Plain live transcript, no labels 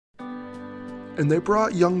And they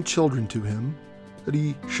brought young children to him, that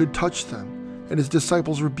he should touch them, and his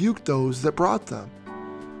disciples rebuked those that brought them.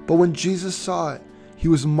 But when Jesus saw it, he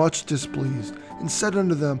was much displeased, and said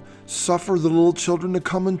unto them, Suffer the little children to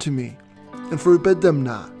come unto me, and forbid them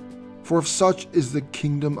not, for of such is the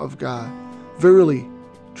kingdom of God. Verily,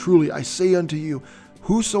 truly, I say unto you,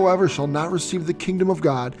 whosoever shall not receive the kingdom of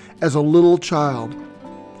God as a little child,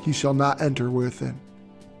 he shall not enter within.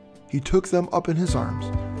 He took them up in his arms,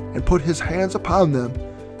 and put his hands upon them,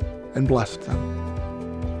 and blessed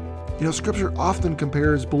them. Scripture often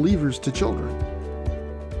compares believers to children.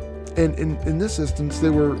 And in this instance, they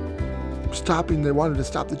wanted to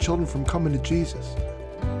stop the children from coming to Jesus.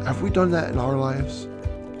 Have we done that in our lives?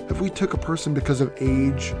 If we took a person because of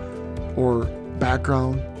age or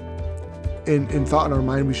background and thought in our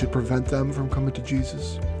mind we should prevent them from coming to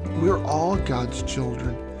Jesus? We are all God's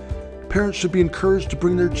children. Parents should be encouraged to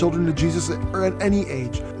bring their children to Jesus at any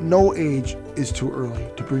age. No age is too early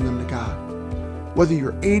to bring them to God. Whether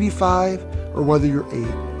you're 85 or whether you're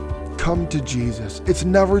 8, come to Jesus. It's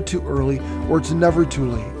never too early or it's never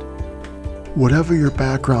too late. Whatever your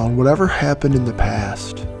background, whatever happened in the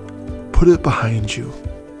past, put it behind you.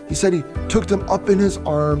 He said he took them up in his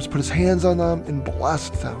arms, put his hands on them, and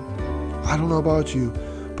blessed them. I don't know about you,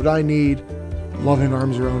 but I need loving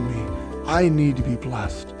arms around me. I need to be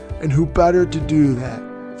blessed. And who better to do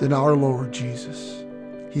that than our Lord Jesus?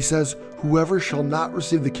 He says, whoever shall not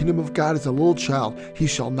receive the kingdom of God as a little child, he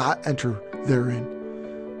shall not enter therein.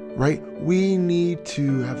 Right? We need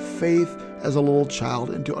to have faith as a little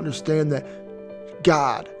child and to understand that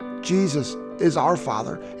God, Jesus, is our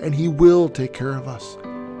Father, and he will take care of us.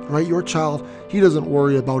 Right? Your child, he doesn't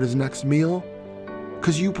worry about his next meal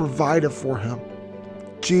because you provided for him.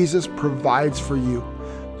 Jesus provides for you.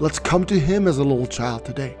 Let's come to him as a little child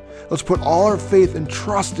today. Let's put all our faith and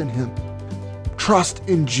trust in him. Trust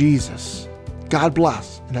in Jesus. God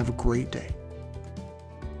bless and have a great day.